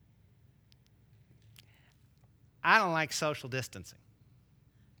 I don't like social distancing.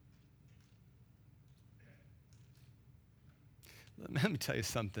 Let me tell you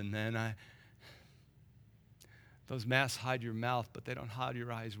something, man. Those masks hide your mouth, but they don't hide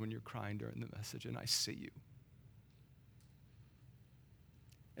your eyes when you're crying during the message, and I see you.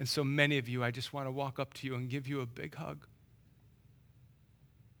 And so many of you, I just want to walk up to you and give you a big hug.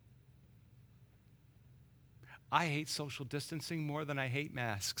 I hate social distancing more than I hate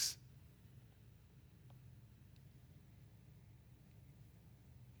masks.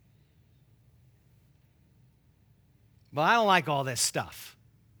 Well, I don't like all this stuff.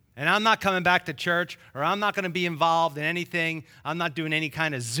 And I'm not coming back to church, or I'm not going to be involved in anything. I'm not doing any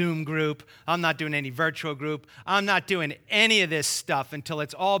kind of Zoom group. I'm not doing any virtual group. I'm not doing any of this stuff until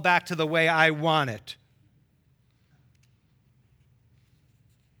it's all back to the way I want it.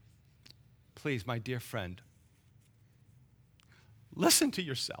 Please, my dear friend, listen to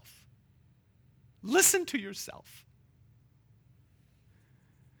yourself. Listen to yourself.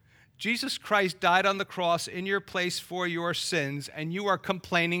 Jesus Christ died on the cross in your place for your sins, and you are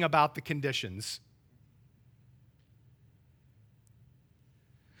complaining about the conditions.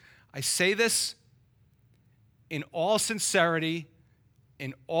 I say this in all sincerity,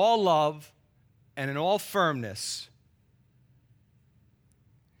 in all love, and in all firmness.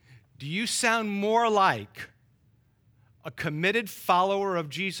 Do you sound more like a committed follower of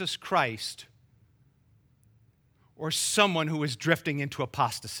Jesus Christ or someone who is drifting into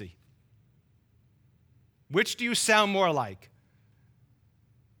apostasy? Which do you sound more like?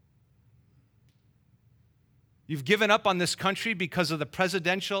 You've given up on this country because of the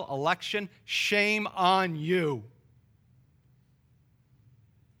presidential election? Shame on you.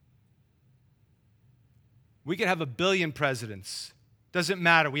 We could have 1 billion presidents. Doesn't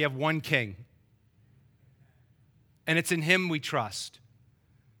matter. We have one king. And it's in him we trust.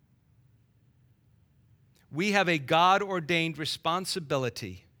 We have a God-ordained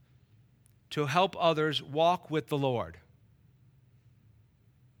responsibility to help others walk with the Lord.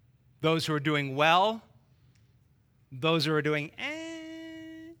 Those who are doing well, those who are doing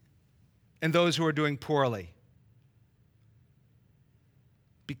and those who are doing poorly.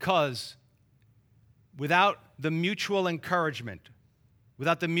 Because without the mutual encouragement,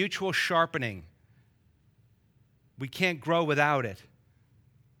 without the mutual sharpening, we can't grow without it.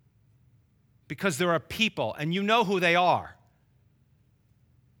 Because there are people, and you know who they are.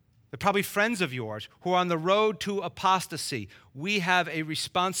 They're probably friends of yours who are on the road to apostasy. We have a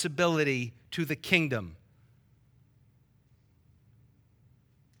responsibility to the kingdom.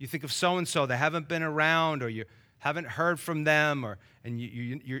 You think of so-and-so, they haven't been around, or you haven't heard from them, and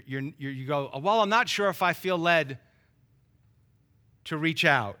you go, oh, well, I'm not sure if I feel led to reach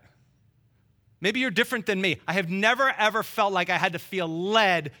out. Maybe you're different than me. I have never, ever felt like I had to feel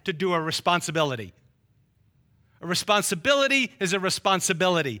led to do a responsibility. A responsibility is a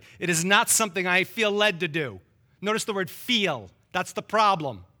responsibility. It is not something I feel led to do. Notice the word feel. That's the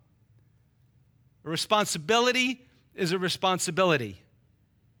problem. A responsibility is a responsibility.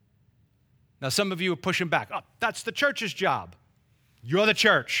 Now, some of you are pushing back. Oh, that's the church's job. You're the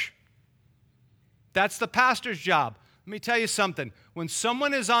church. That's the pastor's job. Let me tell you something. When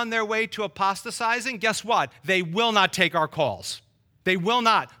someone is on their way to apostatizing, guess what? They will not take our calls. They will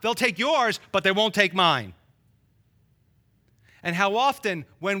not. They'll take yours, but they won't take mine. And how often,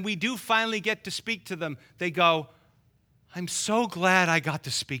 when we do finally get to speak to them, they go, I'm so glad I got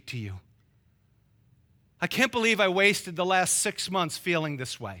to speak to you. I can't believe I wasted the last 6 months feeling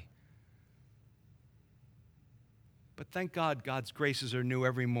this way. But thank God, God's graces are new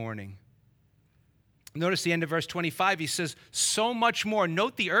every morning. Notice the end of verse 25. He says, so much more.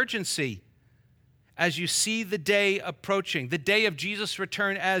 Note the urgency as you see the day approaching, the day of Jesus'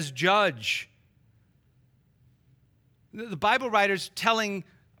 return as judge. The Bible writers telling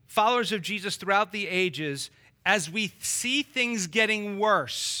followers of Jesus throughout the ages, as we see things getting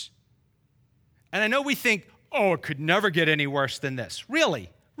worse, and I know we think, oh, it could never get any worse than this. Really?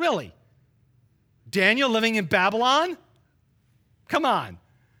 Really? Daniel living in Babylon? Come on.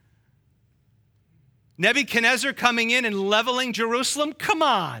 Nebuchadnezzar coming in and leveling Jerusalem? Come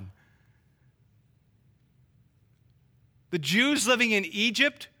on. The Jews living in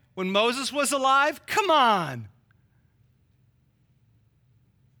Egypt when Moses was alive? Come on.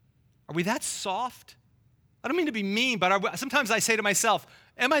 Are we that soft? I don't mean to be mean, but sometimes I say to myself,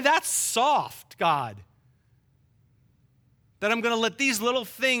 am I that soft, God, that I'm going to let these little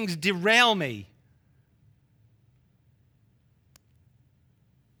things derail me?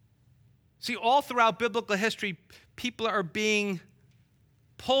 See, all throughout biblical history, people are being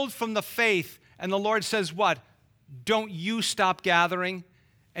pulled from the faith, and the Lord says what? Don't you stop gathering,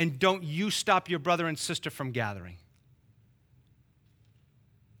 and don't you stop your brother and sister from gathering.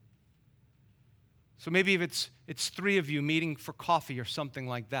 So maybe if it's three of you meeting for coffee or something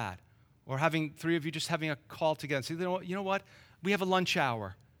like that, or having three of you just having a call together and say, you know what? We have a lunch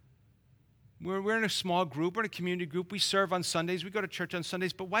hour. We're in a small group, we're in a community group, we serve on Sundays, we go to church on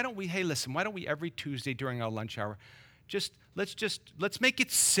Sundays, but why don't we every Tuesday during our lunch hour, let's make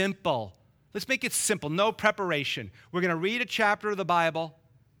it simple. Let's make it simple, no preparation. We're going to read a chapter of the Bible.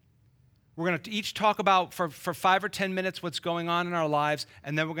 We're going to each talk about for 5 or 10 minutes what's going on in our lives,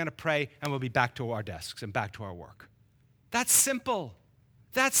 and then we're going to pray, and we'll be back to our desks and back to our work. That's simple.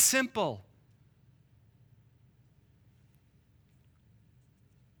 That's simple.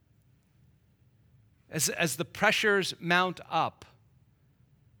 As the pressures mount up,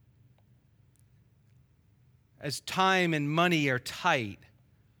 as time and money are tight,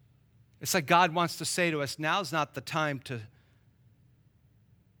 it's like God wants to say to us, now's not the time to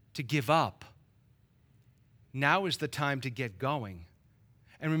give up. Now is the time to get going.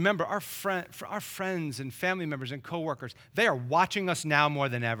 And remember, our friends and family members and coworkers, they are watching us now more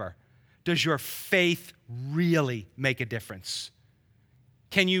than ever. Does your faith really make a difference?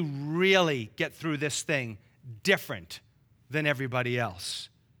 Can you really get through this thing different than everybody else?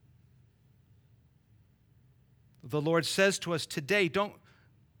 The Lord says to us today, don't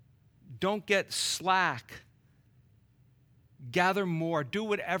get slack. Gather more. Do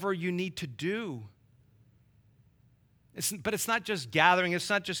whatever you need to do. But it's not just gathering. It's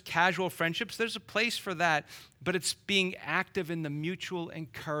not just casual friendships. There's a place for that. But it's being active in the mutual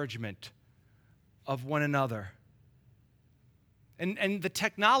encouragement of one another. And the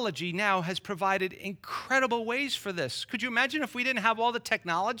technology now has provided incredible ways for this. Could you imagine if we didn't have all the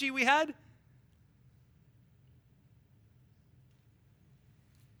technology we had?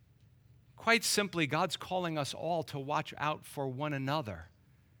 Quite simply, God's calling us all to watch out for one another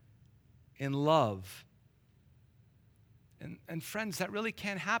in love. And friends, that really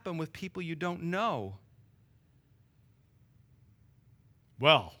can't happen with people you don't know.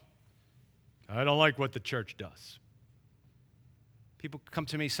 Well, I don't like what the church does. People come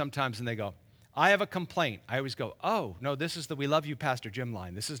to me sometimes and they go, I have a complaint. I always go, oh, no, this is the we love you, Pastor Jim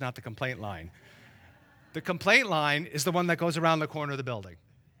line. This is not the complaint line. The complaint line is the one that goes around the corner of the building.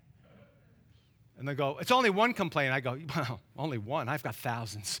 And they go, it's only one complaint. I go, well, only one? I've got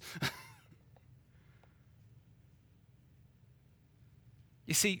thousands.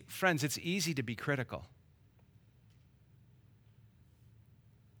 You see, friends, it's easy to be critical.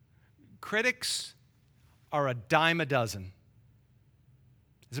 Critics are a dime a dozen.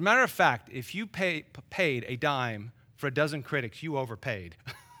 As a matter of fact, if you paid a dime for a dozen critics, you overpaid.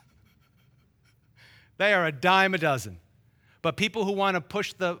 They are a dime a dozen. But people who want to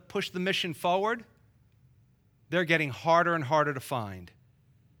push the mission forward, they're getting harder and harder to find.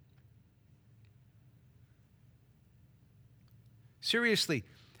 Seriously,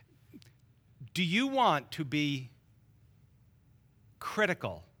 do you want to be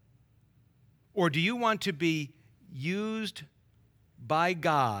critical? Or do you want to be used by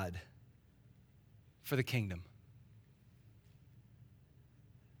God for the kingdom?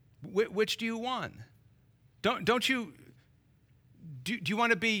 Which do you want? Do you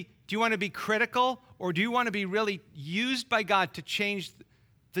want to be critical, or do you want to be really used by God to change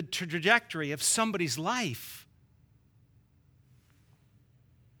the trajectory of somebody's life?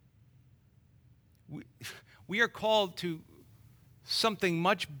 We are called to something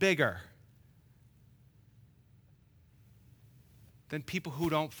much bigger than people who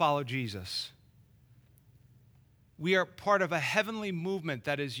don't follow Jesus. We are part of a heavenly movement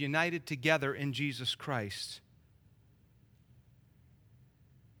that is united together in Jesus Christ.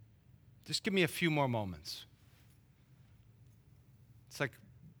 Just give me a few more moments. It's like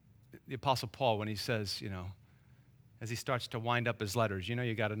the Apostle Paul when he says, as he starts to wind up his letters,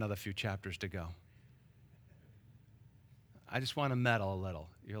 you got another few chapters to go. I just want to meddle a little.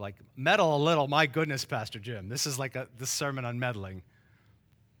 You're like, meddle a little? My goodness, Pastor Jim. This is like this sermon on meddling.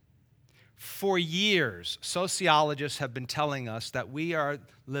 For years, sociologists have been telling us that we are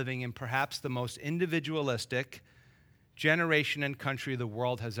living in perhaps the most individualistic generation and country the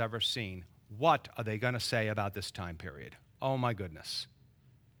world has ever seen. What are they going to say about this time period? Oh, my goodness.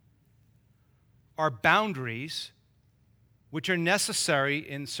 Our boundaries, which are necessary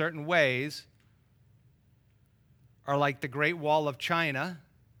in certain ways, are like the Great Wall of China,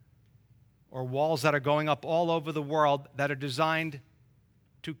 or walls that are going up all over the world that are designed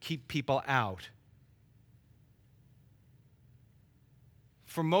to keep people out.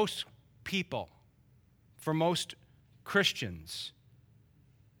 For most people, for most Christians,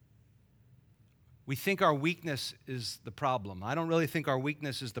 we think our weakness is the problem. I don't really think our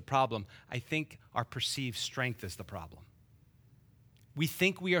weakness is the problem. I think our perceived strength is the problem. We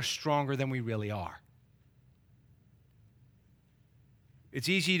think we are stronger than we really are. It's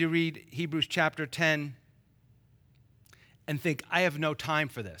easy to read Hebrews chapter 10 and think, I have no time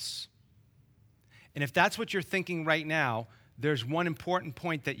for this. And if that's what you're thinking right now, there's one important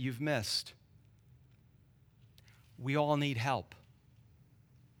point that you've missed. We all need help.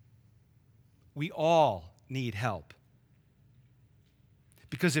 We all need help.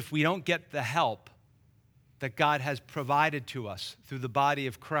 Because if we don't get the help that God has provided to us through the body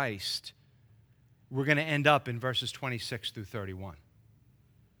of Christ, we're going to end up in verses 26 through 31.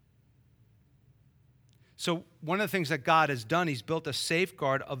 So one of the things that God has done, he's built a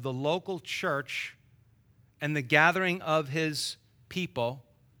safeguard of the local church and the gathering of his people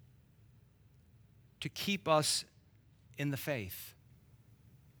to keep us in the faith.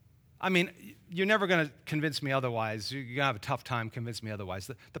 I mean, you're never going to convince me otherwise. You're going to have a tough time convincing me otherwise.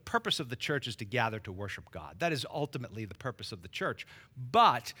 The purpose of the church is to gather to worship God. That is ultimately the purpose of the church.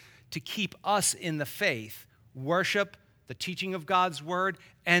 But to keep us in the faith, worship, the teaching of God's word,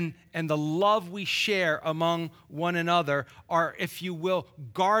 and the love we share among one another are, if you will,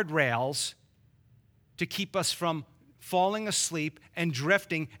 guardrails to keep us from falling asleep and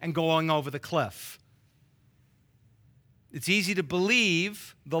drifting and going over the cliff. It's easy to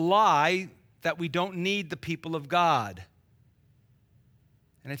believe the lie that we don't need the people of God.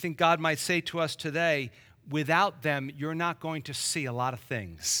 And I think God might say to us today, without them, you're not going to see a lot of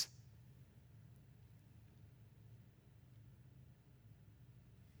things.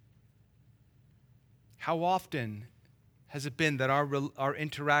 How often has it been that our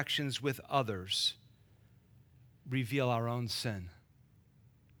interactions with others reveal our own sin?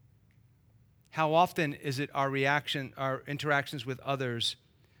 How often is it our interactions with others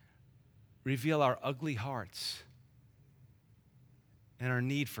reveal our ugly hearts and our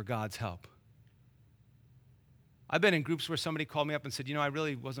need for God's help? I've been in groups where somebody called me up and said, I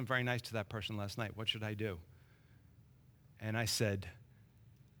really wasn't very nice to that person last night. What should I do? And I said,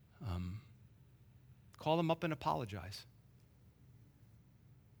 call them up and apologize.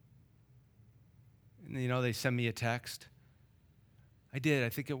 And they send me a text. I did. I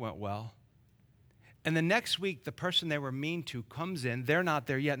think it went well. And the next week, the person they were mean to comes in. They're not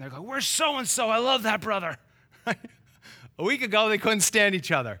there yet. And they're going, where's so-and-so? I love that brother. A week ago, they couldn't stand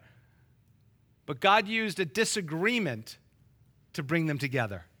each other. But God used a disagreement to bring them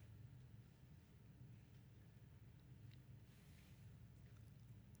together.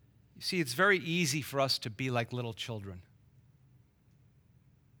 You see, it's very easy for us to be like little children.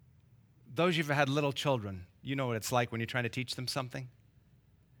 Those of you who've had little children, you know what it's like when you're trying to teach them something.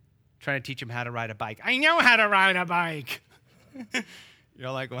 Trying to teach them how to ride a bike. I know how to ride a bike.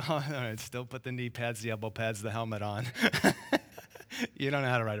 You're like, well, all right, still put the knee pads, the elbow pads, the helmet on. You don't know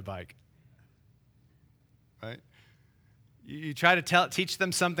how to ride a bike. Right? You try to teach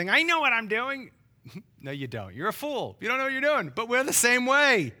them something. I know what I'm doing. No, you don't. You're a fool. You don't know what you're doing. But we're the same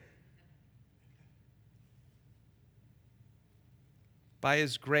way. By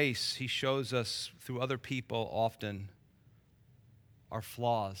his grace, he shows us through other people often our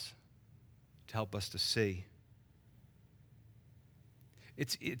flaws to help us to see.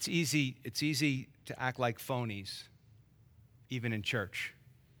 It's easy to act like phonies, even in church.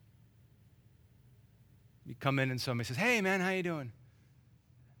 You come in and somebody says, hey man, how you doing?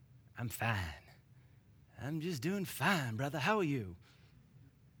 I'm fine. I'm just doing fine, brother. How are you?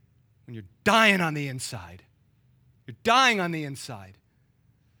 When you're dying on the inside. You're dying on the inside.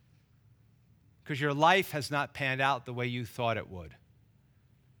 Because your life has not panned out the way you thought it would.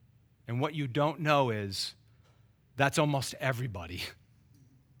 And what you don't know is that's almost everybody.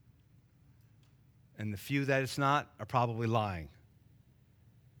 And the few that it's not are probably lying.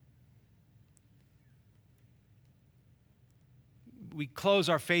 We close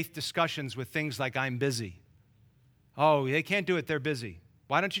our faith discussions with things like, I'm busy. Oh, they can't do it, they're busy.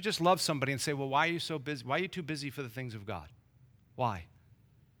 Why don't you just love somebody and say, well, why are you so busy? Why are you too busy for the things of God? Why?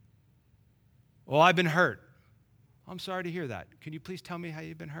 Well, I've been hurt. I'm sorry to hear that. Can you please tell me how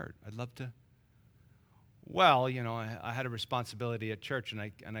you've been hurt? I'd love to. Well, I had a responsibility at church, and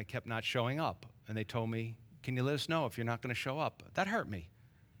I kept not showing up. And they told me, can you let us know if you're not going to show up? That hurt me.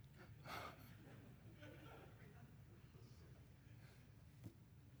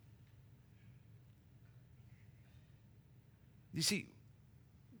 You see,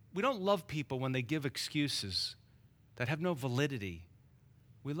 we don't love people when they give excuses that have no validity.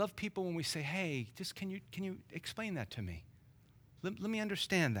 We love people when we say, hey, just can you explain that to me? Let me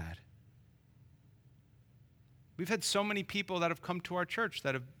understand that. We've had so many people that have come to our church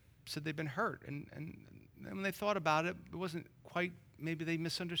that have said they've been hurt. And when they thought about it, it wasn't quite, maybe they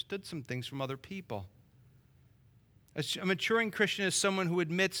misunderstood some things from other people. A maturing Christian is someone who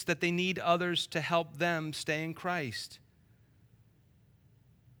admits that they need others to help them stay in Christ.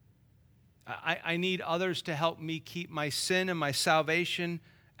 I need others to help me keep my sin and my salvation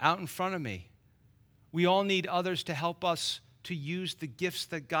out in front of me. We all need others to help us to use the gifts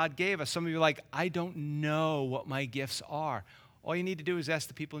that God gave us. Some of you are like, I don't know what my gifts are. All you need to do is ask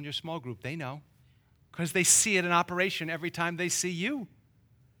the people in your small group. They know, because they see it in operation every time they see you.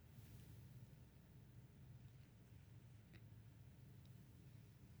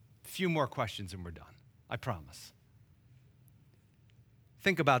 A few more questions and we're done. I promise.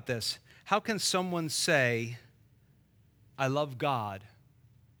 Think about this. How can someone say, I love God,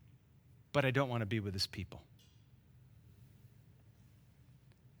 but I don't want to be with his people?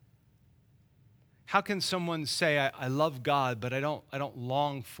 How can someone say, I love God, but I don't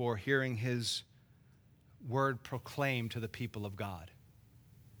long for hearing his word proclaimed to the people of God?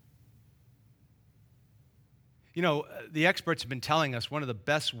 You know, the experts have been telling us one of the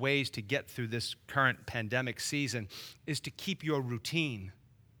best ways to get through this current pandemic season is to keep your routine.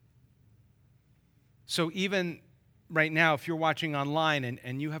 So even right now, if you're watching online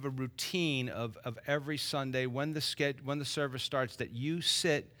and you have a routine of every Sunday when the service starts, that you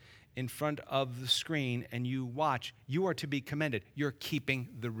sit in front of the screen and you watch, you are to be commended. You're keeping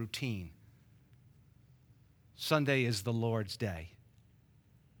the routine. Sunday is the Lord's day.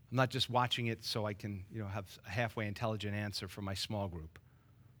 I'm not just watching it so I can, have a halfway intelligent answer for my small group.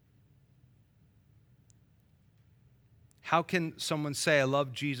 How can someone say, I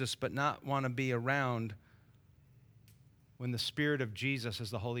love Jesus, but not want to be around when the Spirit of Jesus,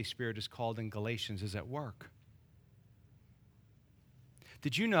 as the Holy Spirit is called in Galatians, is at work?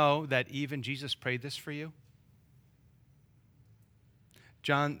 Did you know that even Jesus prayed this for you?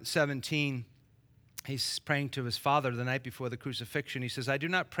 John 17, he's praying to his Father the night before the crucifixion. He says, I do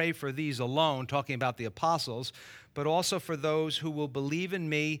not pray for these alone, talking about the apostles, but also for those who will believe in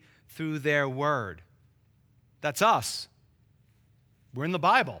me through their word. That's us. We're in the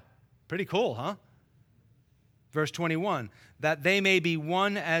Bible. Pretty cool, huh? Verse 21, that they may be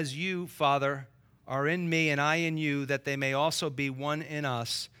one as you, Father, are in me and I in you, that they may also be one in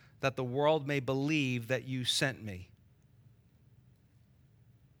us, that the world may believe that you sent me.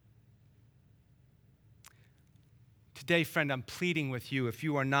 Today, friend, I'm pleading with you, if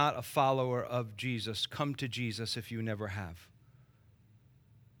you are not a follower of Jesus, come to Jesus if you never have.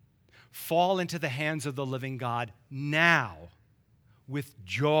 Fall into the hands of the living God now with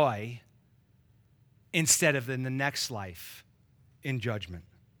joy instead of in the next life in judgment.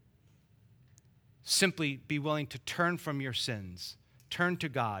 Simply be willing to turn from your sins. Turn to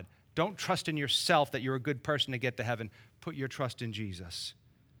God. Don't trust in yourself that you're a good person to get to heaven. Put your trust in Jesus.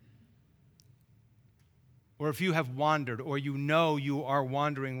 Or if you have wandered, or you know you are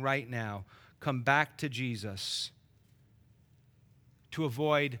wandering right now, come back to Jesus to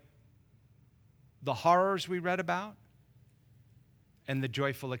avoid the horrors we read about and the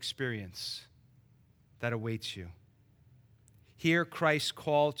joyful experience that awaits you. Hear Christ's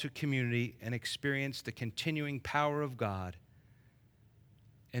call to community and experience the continuing power of God.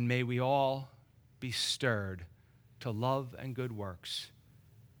 And may we all be stirred to love and good works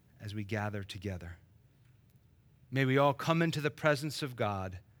as we gather together. May we all come into the presence of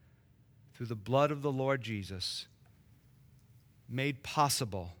God through the blood of the Lord Jesus, made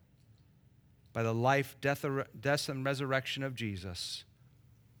possible by the life, death, and resurrection of Jesus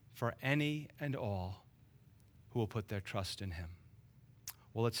for any and all who will put their trust in him.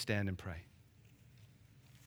 Well, let's stand and pray.